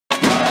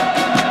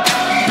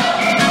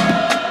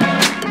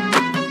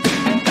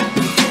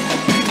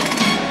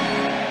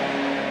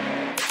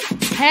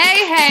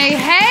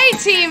Hey,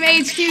 Team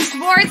HQ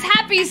Sports,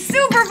 happy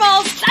Super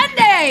Bowl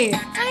Sunday!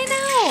 I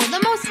know,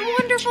 the most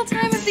wonderful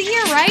time of the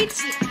year, right?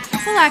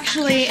 Well,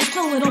 actually, it's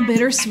a little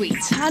bittersweet.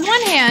 On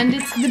one hand,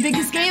 it's the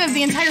biggest game of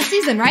the entire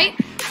season, right?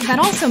 But that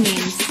also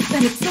means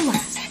that it's the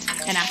last.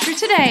 And after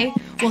today,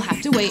 we'll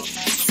have to wait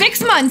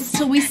 6 months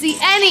till we see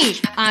any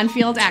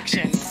on-field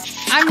action.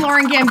 I'm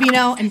Lauren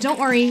Gambino, and don't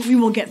worry, we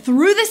will get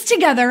through this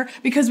together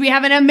because we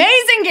have an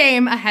amazing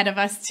game ahead of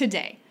us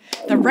today.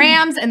 The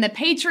Rams and the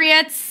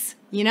Patriots.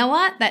 You know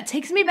what? That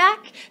takes me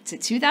back to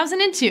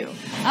 2002.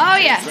 Oh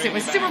yes, it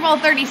was Super Bowl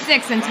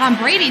 36 and Tom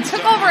Brady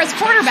took over as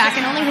quarterback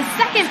in only his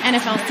second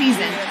NFL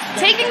season,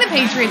 taking the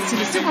Patriots to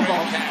the Super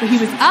Bowl. But he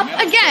was up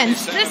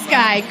against this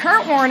guy,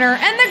 Kurt Warner,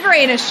 and the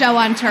greatest show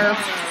on turf,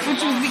 which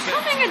was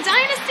becoming a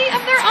dynasty of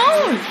their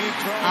own.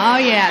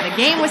 Oh yeah, the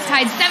game was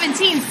tied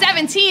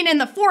 17-17 in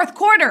the fourth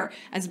quarter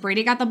as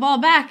Brady got the ball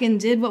back and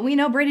did what we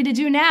know Brady to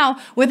do now.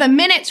 With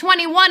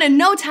 1:21 and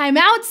no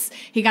timeouts,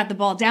 he got the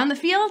ball down the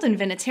field and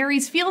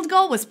Vinatieri's field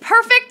goal was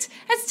perfect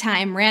as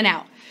time ran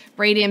out.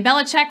 Brady and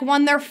Belichick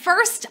won their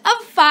first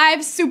of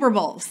 5 Super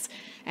Bowls.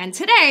 And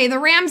today, the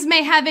Rams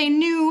may have a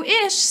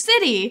new-ish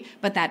city,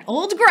 but that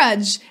old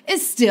grudge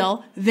is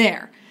still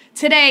there.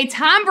 Today,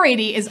 Tom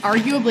Brady is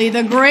arguably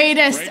the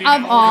greatest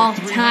of all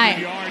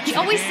time. He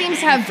always seems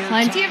to have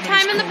plenty of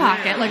time in the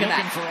pocket. Look at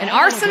that. An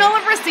arsenal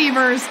of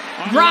receivers,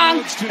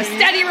 Gronk, a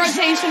steady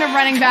rotation of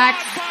running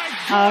backs.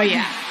 Oh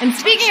yeah. And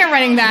speaking of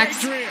running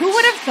backs, who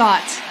would have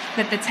thought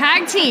that the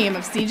tag team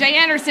of C.J.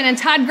 Anderson and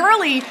Todd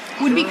Gurley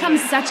would become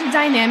such a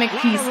dynamic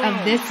piece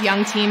of this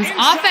young team's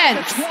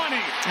offense?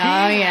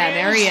 Oh yeah,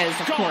 there he is,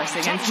 of course,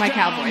 against my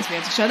Cowboys. We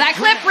have to show that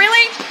clip,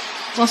 really?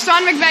 Well,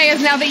 Sean McVay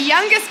is now the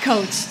youngest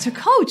coach to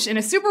coach in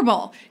a Super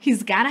Bowl.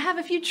 He's got to have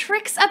a few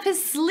tricks up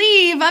his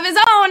sleeve of his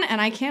own, and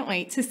I can't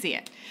wait to see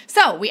it.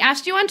 So, we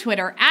asked you on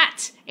Twitter,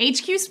 at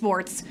HQ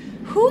Sports,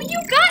 who you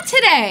got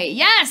today?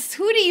 Yes,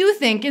 who do you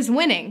think is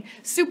winning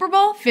Super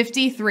Bowl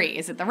 53?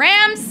 Is it the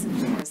Rams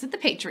or is it the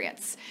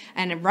Patriots?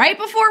 And right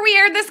before we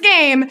aired this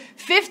game,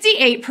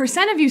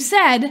 58% of you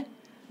said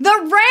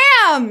the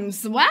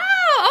Rams. Wow,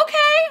 okay.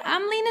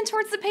 I'm leaning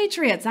towards the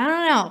Patriots. I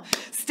don't know.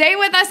 Stay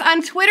with us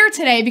on Twitter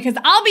today because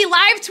I'll be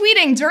live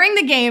tweeting during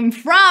the game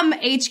from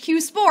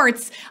HQ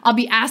Sports. I'll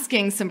be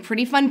asking some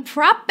pretty fun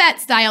prop bet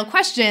style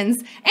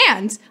questions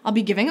and I'll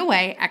be giving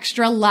away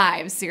extra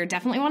lives. So you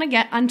definitely want to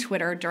get on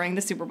Twitter during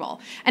the Super Bowl.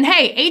 And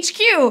hey, HQ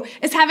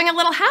is having a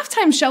little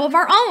halftime show of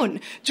our own.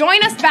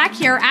 Join us back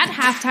here at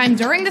halftime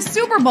during the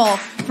Super Bowl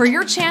for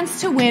your chance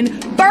to win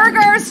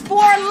Burgers for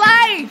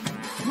Life.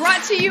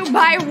 Brought to you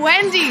by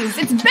Wendy's.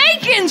 It's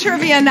bacon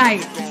trivia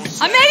night.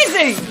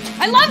 Amazing.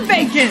 I love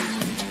bacon.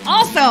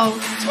 Also,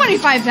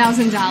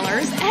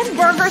 $25,000 and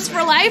Burgers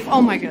for Life.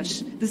 Oh my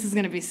gosh, this is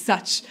going to be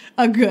such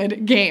a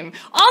good game.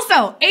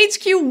 Also,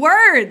 HQ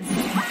Words.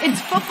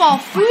 It's football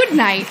food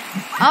night.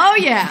 Oh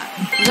yeah,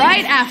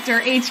 right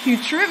after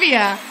HQ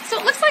Trivia. So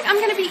it looks like I'm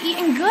going to be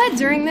eating good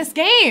during this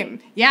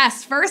game.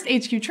 Yes, first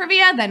HQ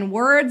Trivia, then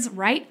Words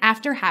right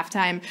after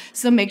halftime.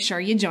 So make sure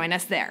you join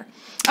us there.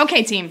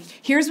 Okay, team,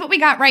 here's what we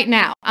got right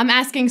now. I'm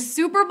asking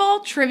Super Bowl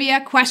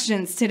trivia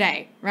questions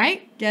today,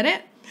 right? Get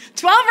it?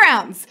 12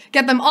 rounds.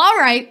 Get them all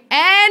right,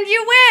 and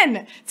you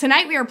win.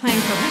 Tonight we are playing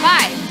for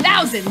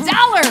 $5,000.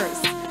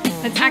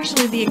 That's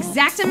actually the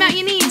exact amount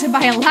you need to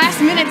buy a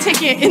last-minute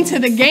ticket into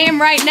the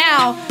game right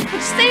now. But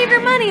save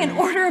your money and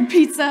order a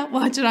pizza.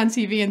 Watch it on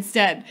TV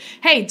instead.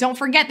 Hey, don't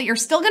forget that you're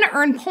still going to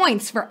earn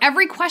points for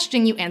every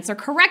question you answer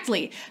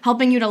correctly,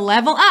 helping you to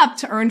level up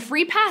to earn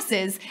free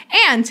passes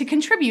and to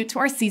contribute to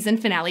our season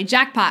finale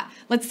jackpot.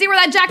 Let's see where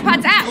that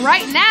jackpot's at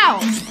right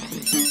now.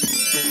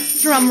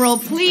 Drum roll,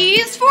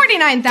 please.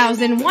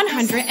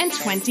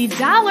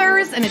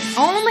 $49,120, and it's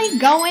only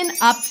going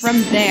up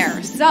from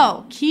there.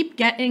 So keep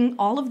getting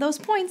all of those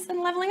points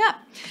and leveling up.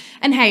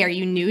 And hey, are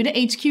you new to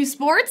HQ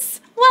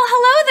Sports? Well,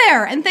 hello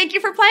there, and thank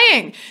you for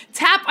playing.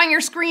 Tap on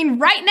your screen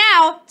right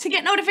now to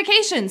get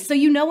notifications so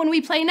you know when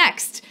we play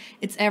next.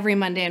 It's every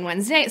Monday and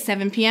Wednesday at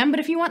 7 p.m., but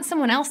if you want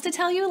someone else to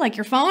tell you, like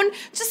your phone,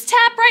 just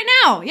tap right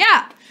now.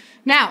 Yeah.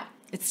 Now,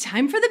 it's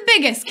time for the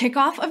biggest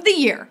kickoff of the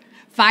year.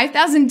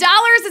 $5,000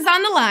 is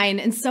on the line,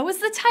 and so is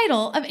the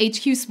title of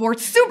HQ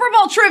Sports Super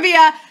Bowl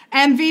Trivia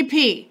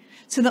MVP.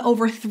 To the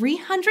over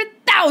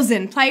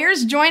 300,000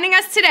 players joining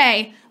us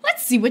today,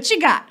 let's see what you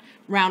got.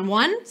 Round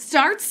 1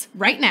 starts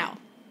right now.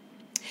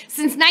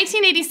 Since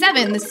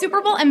 1987, the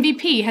Super Bowl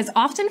MVP has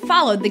often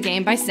followed the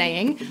game by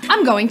saying,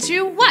 I'm going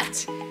to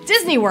what?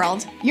 Disney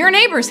World, your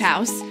neighbor's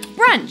house,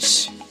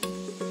 brunch.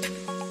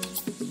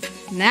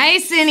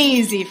 Nice and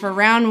easy for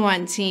round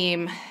 1,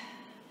 team.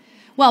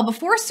 Well,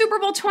 before Super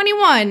Bowl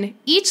 21,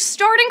 each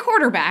starting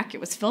quarterback, it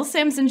was Phil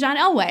Simms and John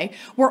Elway,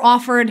 were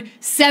offered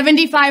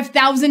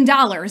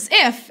 $75,000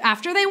 if,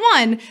 after they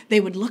won, they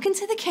would look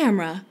into the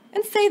camera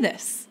and say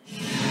this.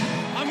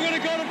 I'm going to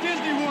go to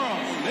Disney World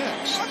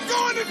next. I'm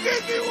going to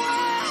Disney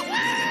World!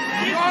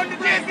 I'm going to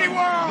Disney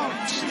World!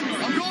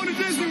 I'm going to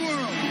Disney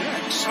World!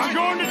 Next. I'm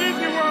going to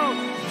Disney World!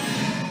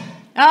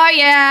 Oh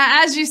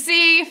yeah, as you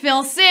see,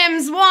 Phil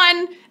Simms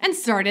won and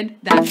started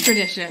that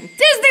tradition.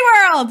 Disney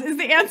World is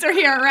the answer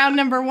here at round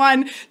number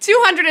 1.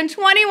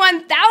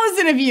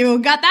 221,000 of you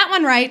got that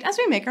one right as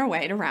we make our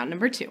way to round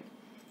number 2.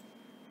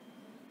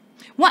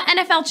 What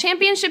NFL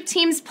championship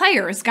team's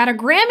players got a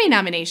Grammy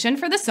nomination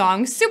for the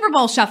song Super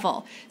Bowl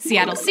Shuffle?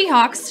 Seattle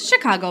Seahawks,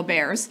 Chicago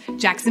Bears,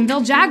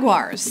 Jacksonville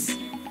Jaguars.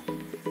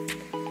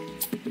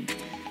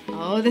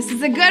 Oh, this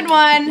is a good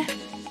one.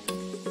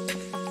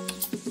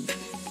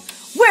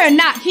 We're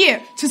not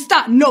here to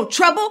start no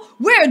trouble.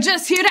 We're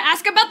just here to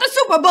ask about the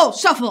Super Bowl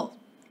Shuffle.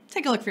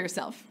 Take a look for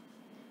yourself.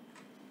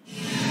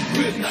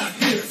 We're not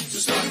here to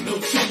start no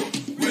trouble.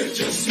 We're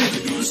just here to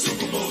do the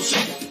Super Bowl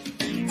Shuffle.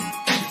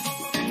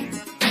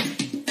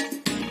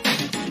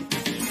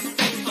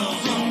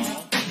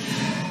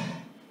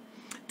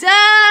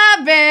 Da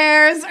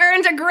Bears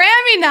earned a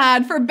Grammy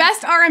nod for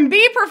Best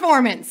R&B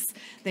Performance.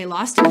 They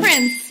lost to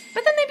Prince,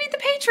 but then they beat the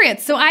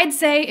Patriots, so I'd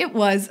say it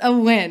was a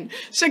win.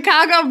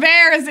 Chicago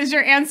Bears is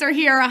your answer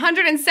here.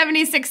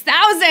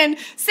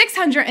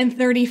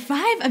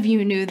 176,635 of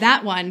you knew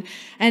that one.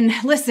 And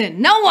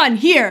listen, no one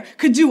here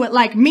could do it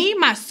like me.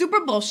 My Super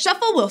Bowl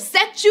Shuffle will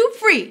set you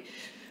free.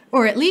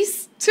 Or at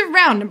least to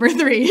round number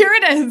 3. Here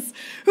it is.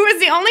 Who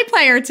is the only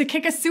player to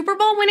kick a Super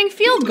Bowl winning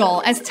field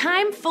goal as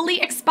time fully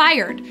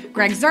expired?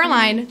 Greg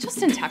Zuerlein,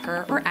 Justin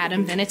Tucker, or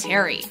Adam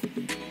Vinatieri?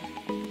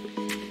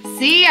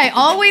 See, I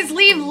always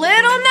leave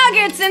little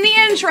nuggets in the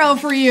intro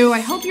for you. I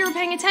hope you were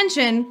paying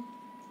attention.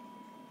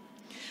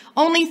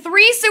 Only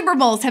 3 Super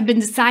Bowls have been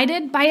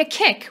decided by a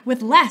kick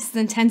with less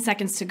than 10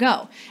 seconds to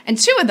go, and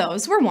 2 of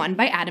those were won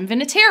by Adam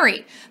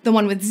Vinatieri. The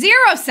one with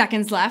 0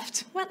 seconds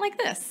left went like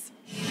this.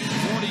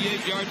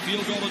 48-yard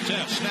field goal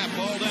attempt. Snap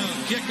ball down.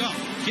 Kick up.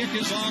 Kick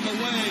is on the way,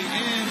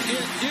 and it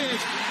is good.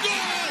 It's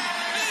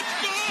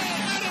good.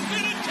 Adam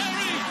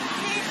Vinatieri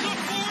moves a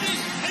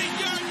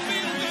 48-yard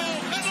field goal,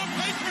 and the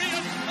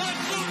Patriots are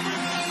Super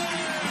Bowl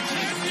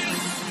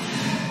champions.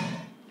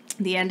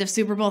 The end of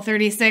Super Bowl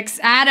 36.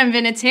 Adam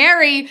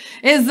Vinatieri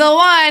is the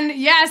one.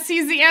 Yes,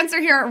 he's the answer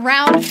here at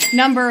round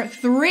number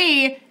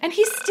 3. And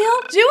he's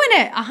still doing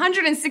it.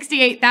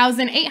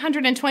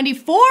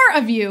 168,824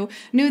 of you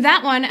knew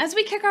that one. As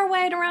we kick our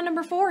way to round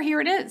number 4, here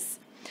it is.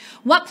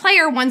 What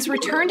player once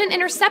returned an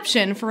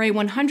interception for a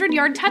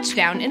 100-yard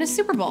touchdown in a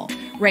Super Bowl?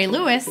 Ray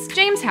Lewis,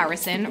 James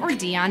Harrison, or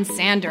Deion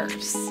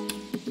Sanders?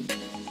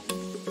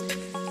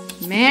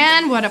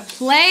 Man, what a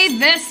play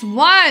this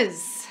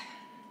was.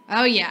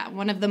 Oh yeah,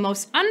 one of the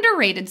most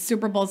underrated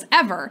Super Bowls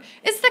ever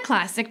is the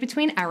classic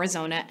between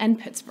Arizona and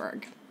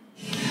Pittsburgh.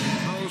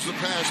 Throws the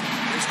pass.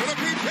 It's going to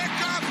be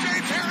picked up.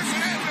 James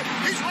Harrison has it.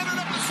 He's running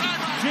up the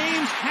sideline.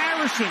 James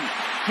Harrison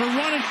to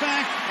run it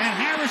back, and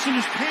Harrison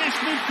is past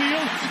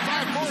midfield.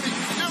 540.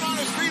 Still on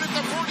his feet at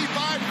the 45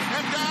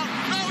 and down.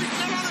 No, he's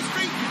still on his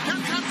feet. Here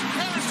comes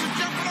Harrison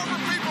jumping over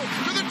people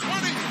to the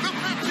 20, the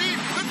 15,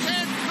 the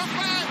 10, the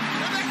 5,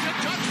 and that's a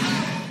touchdown.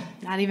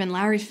 Not even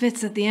Larry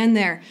Fitz at the end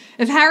there.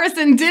 If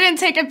Harrison didn't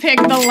take a pick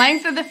the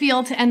length of the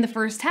field to end the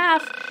first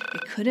half,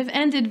 it could have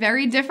ended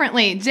very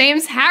differently.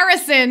 James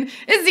Harrison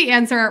is the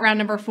answer at round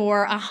number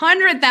 4.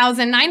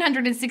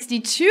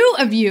 100,962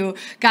 of you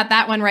got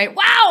that one right.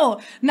 Wow!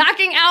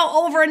 Knocking out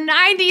over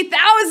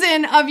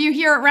 90,000 of you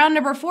here at round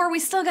number 4. We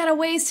still got a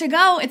ways to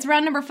go. It's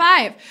round number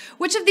 5.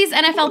 Which of these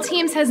NFL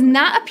teams has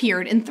not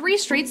appeared in 3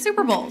 straight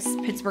Super Bowls?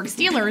 Pittsburgh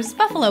Steelers,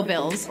 Buffalo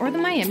Bills, or the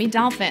Miami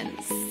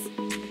Dolphins?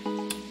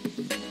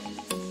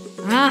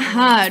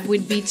 It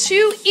would be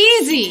too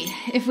easy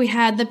if we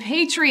had the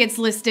Patriots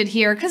listed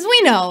here, because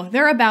we know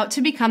they're about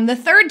to become the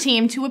 3rd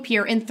team to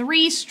appear in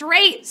 3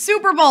 straight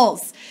Super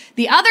Bowls.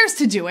 The others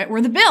to do it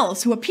were the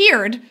Bills, who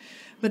appeared,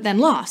 but then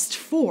lost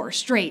 4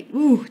 straight.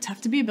 Ooh, tough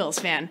to be a Bills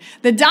fan.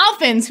 The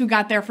Dolphins, who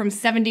got there from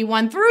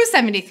 71 through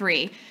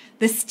 73.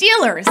 The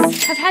Steelers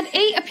have had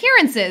 8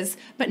 appearances,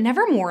 but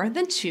never more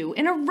than 2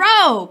 in a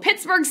row.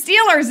 Pittsburgh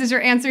Steelers is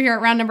your answer here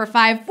at round number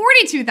 5.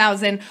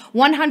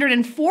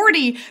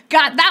 42,140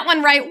 got that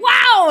one right.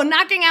 Wow,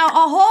 knocking out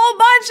a whole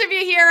bunch of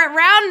you here at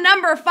round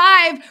number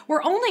 5.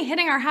 We're only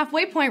hitting our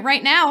halfway point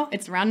right now.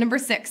 It's round number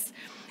 6.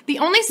 The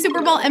only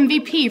Super Bowl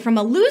MVP from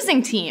a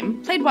losing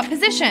team played what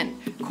position?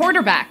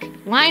 Quarterback,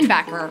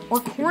 linebacker, or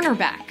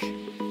cornerback?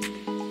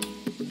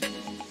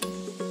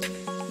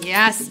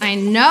 Yes, I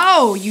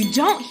know. You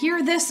don't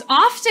hear this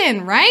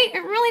often, right?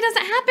 It really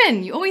doesn't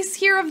happen. You always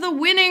hear of the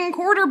winning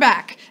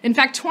quarterback. In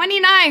fact,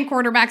 29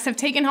 quarterbacks have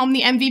taken home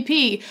the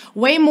MVP,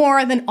 way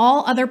more than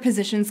all other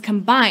positions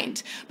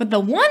combined. But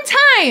the one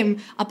time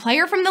a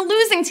player from the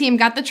losing team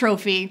got the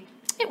trophy,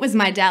 it was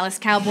my Dallas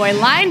Cowboy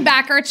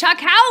linebacker,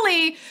 Chuck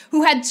Howley,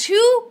 who had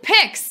 2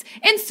 picks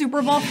in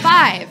Super Bowl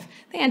 5.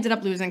 They ended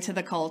up losing to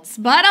the Colts,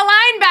 but a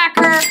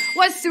linebacker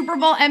was Super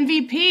Bowl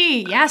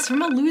MVP. Yes,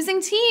 from a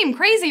losing team.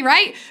 Crazy,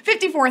 right?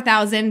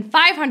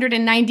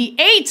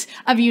 54,598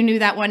 of you knew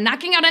that one,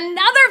 knocking out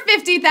another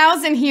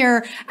 50,000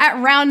 here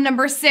at round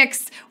number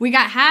 6. We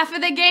got half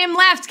of the game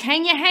left.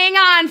 Can you hang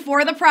on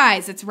for the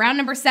prize? It's round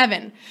number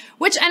 7.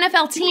 Which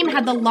NFL team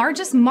had the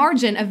largest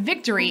margin of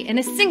victory in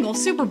a single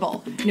Super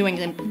Bowl? New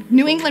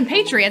England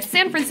Patriots,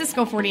 San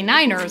Francisco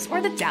 49ers,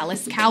 or the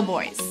Dallas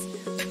Cowboys?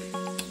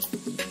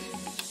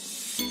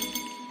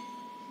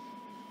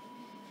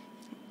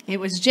 It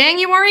was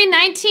January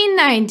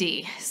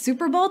 1990.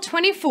 Super Bowl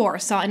 24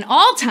 saw an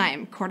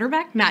all-time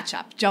quarterback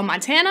matchup, Joe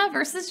Montana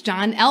versus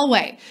John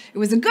Elway. It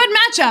was a good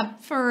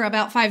matchup for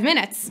about 5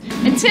 minutes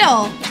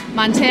until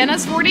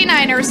Montana's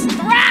 49ers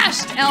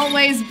thrashed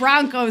Elway's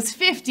Broncos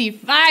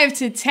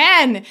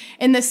 55-10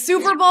 in the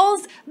Super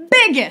Bowl's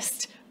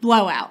biggest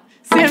blowout.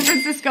 San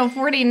Francisco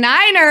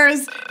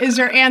 49ers is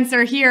your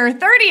answer here.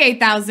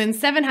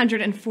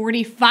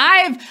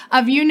 38,745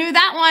 of you knew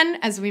that one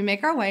as we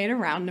make our way to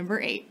round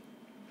number 8.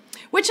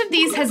 Which of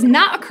these has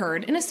not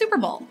occurred in a Super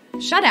Bowl?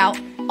 Shutout,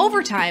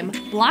 overtime,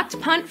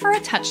 blocked punt for a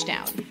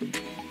touchdown.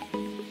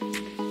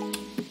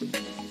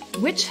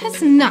 Which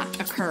has not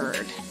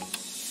occurred?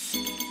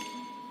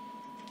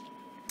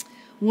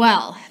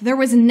 Well, there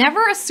was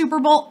never a Super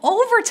Bowl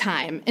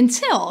overtime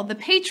until the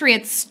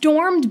Patriots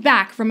stormed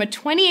back from a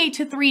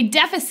 28-3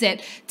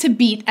 deficit to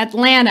beat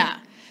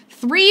Atlanta.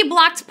 3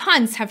 blocked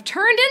punts have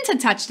turned into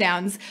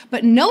touchdowns,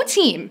 but no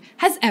team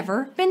has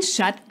ever been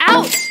shut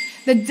out.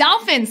 The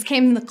Dolphins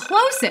came the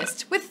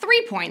closest with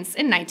 3 points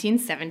in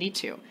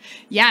 1972.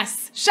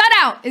 Yes,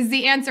 shutout is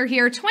the answer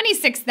here.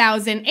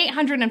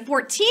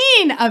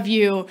 26,814 of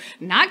you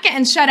not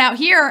getting shut out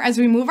here as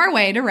we move our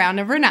way to round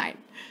number 9.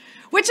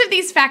 Which of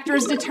these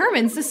factors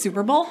determines the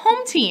Super Bowl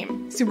home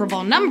team? Super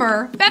Bowl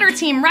number, better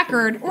team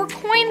record, or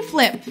coin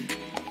flip?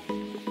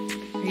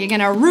 Are you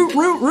gonna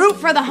root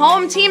for the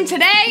home team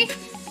today?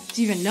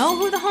 Do you even know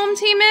who the home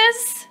team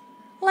is?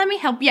 Let me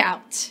help you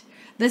out.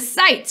 The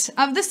site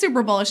of the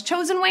Super Bowl is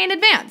chosen way in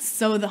advance,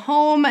 so the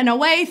home and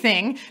away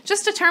thing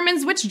just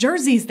determines which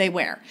jerseys they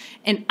wear.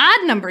 In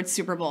odd-numbered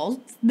Super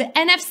Bowls, the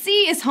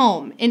NFC is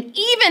home. In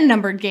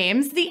even-numbered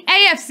games, the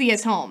AFC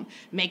is home,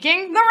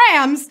 making the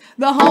Rams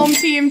the home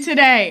team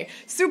today.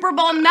 Super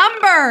Bowl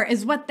number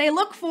is what they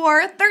look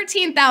for.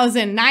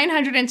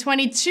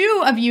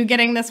 13,922 of you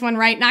getting this one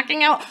right,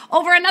 knocking out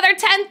over another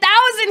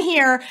 10,000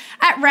 here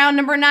at round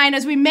number 9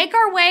 as we make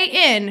our way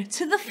in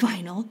to the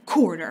final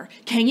quarter.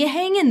 Can you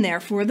hang in there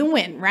for the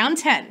win? Round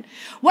 10.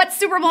 What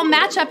Super Bowl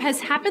matchup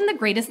has happened the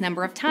greatest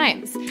number of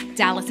times?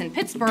 Dallas and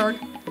Pittsburgh,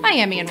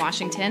 Miami and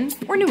Washington,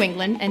 or New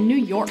England and New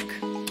York?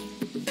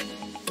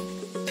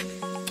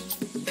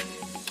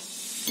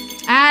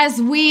 As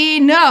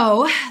we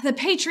know, the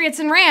Patriots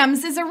and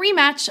Rams is a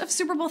rematch of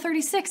Super Bowl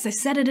 36. I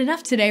said it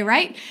enough today,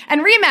 right?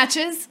 And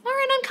rematches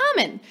aren't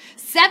uncommon.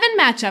 7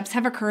 matchups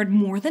have occurred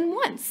more than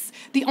once.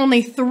 The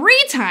only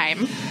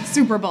 3-time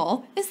Super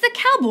Bowl is the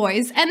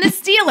Cowboys and the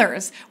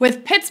Steelers,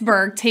 with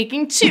Pittsburgh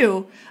taking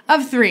 2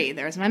 of 3.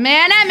 There's my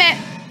man Emmett.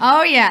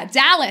 Oh yeah,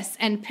 Dallas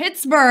and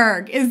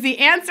Pittsburgh is the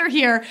answer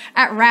here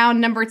at round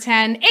number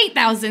 10.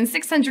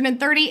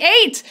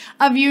 8,638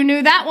 of you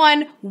knew that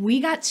one.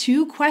 We got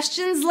 2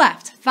 questions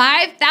left.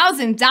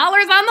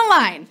 $5,000 on the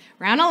line.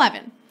 Round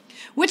 11.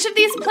 Which of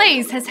these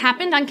plays has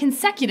happened on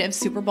consecutive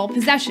Super Bowl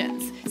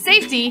possessions?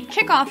 Safety,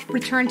 kickoff,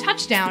 return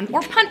touchdown,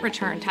 or punt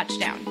return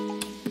touchdown?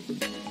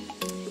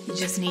 You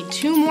just need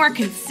 2 more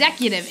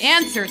consecutive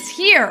answers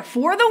here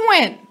for the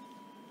win.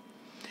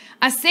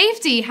 A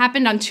safety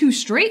happened on 2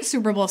 straight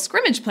Super Bowl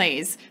scrimmage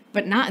plays,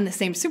 but not in the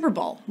same Super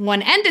Bowl.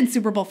 One ended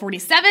Super Bowl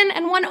 47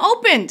 and one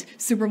opened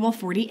Super Bowl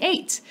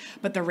 48.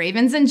 But the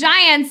Ravens and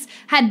Giants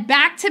had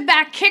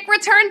back-to-back kick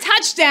return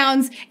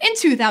touchdowns in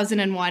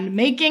 2001,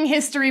 making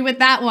history with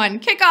that one.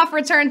 Kickoff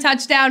return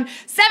touchdown,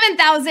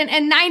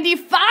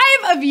 7,095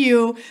 of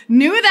you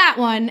knew that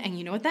one, and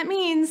you know what that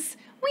means?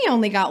 We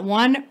only got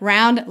 1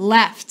 round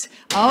left.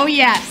 Oh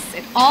yes,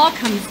 it all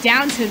comes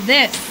down to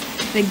this.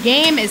 The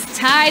game is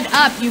tied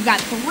up. You've got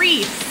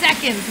 3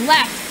 seconds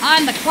left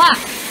on the clock.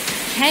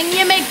 Can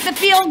you make the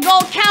field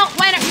goal count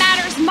when it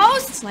matters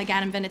most, like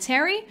Adam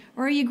Vinatieri,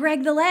 or are you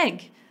Greg the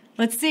Leg?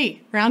 Let's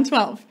see, round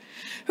 12.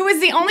 Who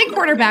is the only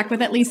quarterback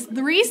with at least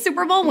 3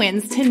 Super Bowl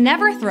wins to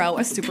never throw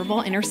a Super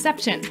Bowl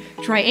interception?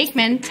 Troy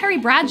Aikman, Terry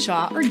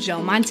Bradshaw, or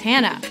Joe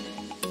Montana?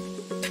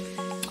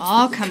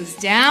 All comes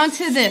down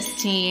to this,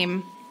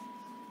 team.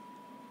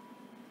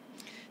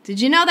 Did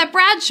you know that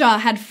Bradshaw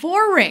had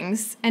 4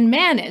 rings and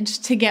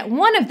managed to get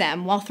 1 of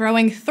them while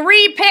throwing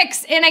 3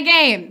 picks in a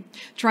game?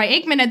 Troy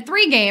Aikman had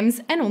 3 games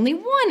and only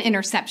 1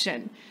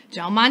 interception.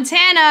 Joe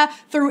Montana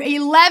threw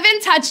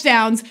 11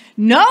 touchdowns,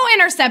 no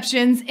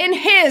interceptions in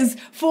his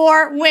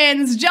 4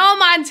 wins. Joe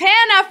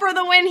Montana for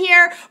the win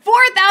here.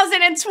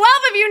 4,012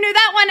 of you knew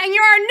that one, and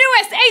you're our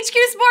newest HQ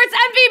Sports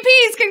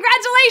MVPs.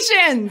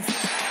 Congratulations!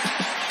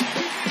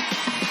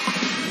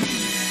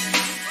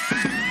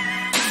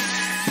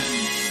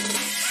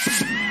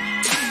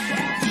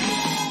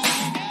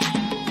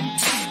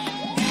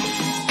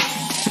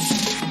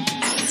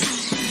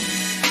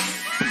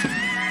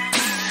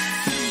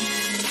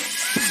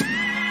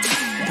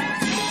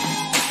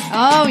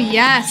 Oh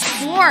yes,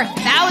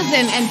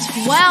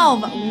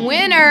 4,012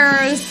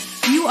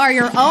 winners. You are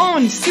your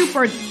own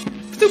Super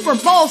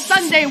Bowl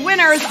Sunday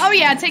winners. Oh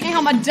yeah, taking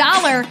home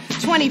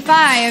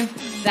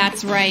 $1.25.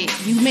 That's right,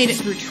 you made it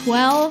through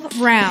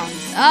 12 rounds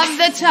of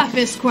the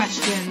toughest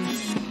questions.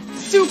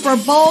 Super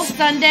Bowl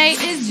Sunday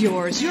is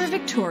yours. You're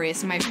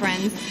victorious, my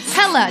friends.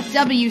 Hella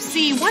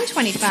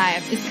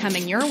WC125 is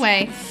coming your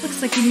way.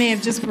 Looks like you may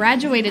have just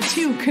graduated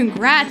too.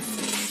 Congrats.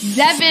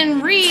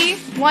 Devin Ree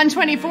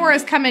 124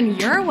 is coming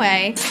your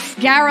way.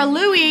 Gara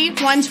Louie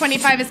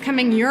 125 is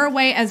coming your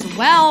way as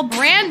well.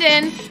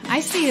 Brandon, I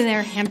see you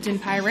there, Hampton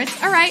Pirates.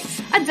 All right,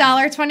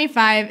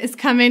 $1.25 is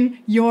coming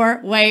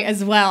your way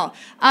as well.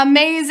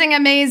 Amazing,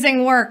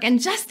 amazing work. And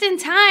just in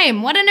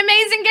time, what an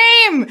amazing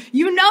game.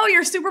 You know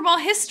your Super Bowl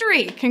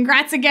history.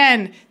 Congrats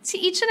again to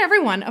each and every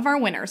one of our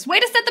winners.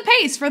 Way to set the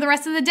pace for the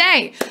rest of the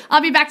day.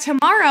 I'll be back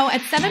tomorrow at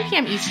 7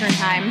 p.m. Eastern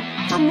Time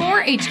for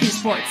more HQ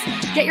Sports.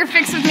 Get your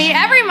fix with me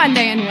every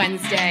Monday and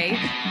Wednesday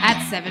at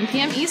 7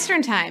 p.m.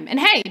 Eastern Time. And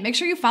hey, make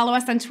sure you follow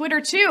us on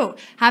Twitter too.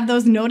 Have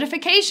those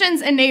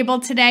notifications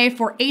enabled today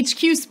for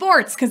HQ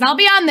Sports, because I'll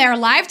be on there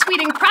live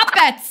tweeting prop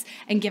bets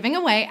and giving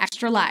away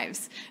extra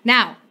lives.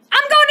 Now,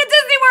 I'm going to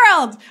Disney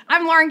World.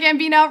 I'm Lauren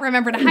Gambino.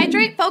 Remember to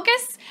hydrate,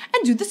 focus,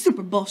 and do the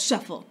Super Bowl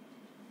shuffle.